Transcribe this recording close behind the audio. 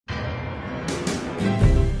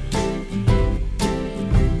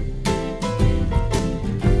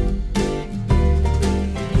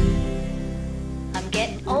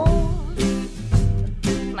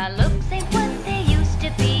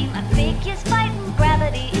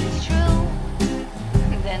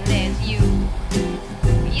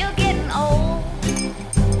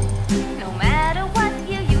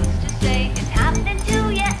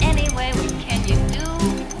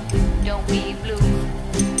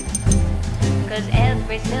'cause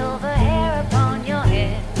every silver hair upon your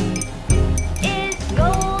head is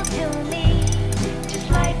gold to me, just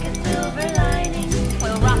like a silver lining.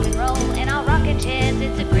 We'll rock and roll in our rocking chairs.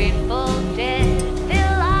 It's a Grateful Dead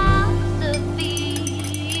philosophy.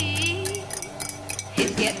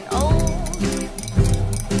 It's getting old.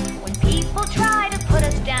 When people try to put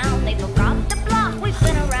us down, they forgot the block we've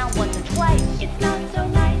been around once or twice. It's not so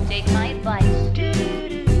nice. Take my advice.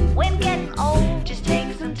 When getting old, just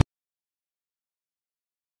take some time.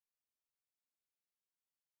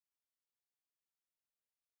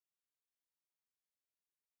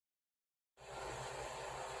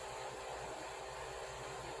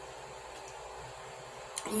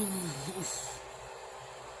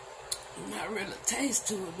 Not really taste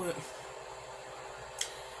to it, but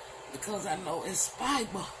because I know it's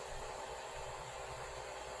fiber.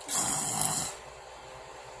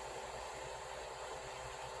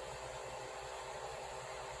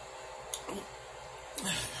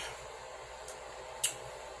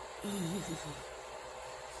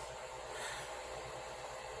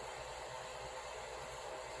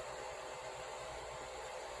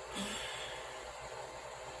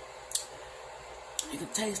 You can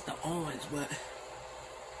taste the orange, but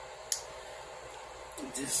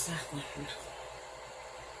just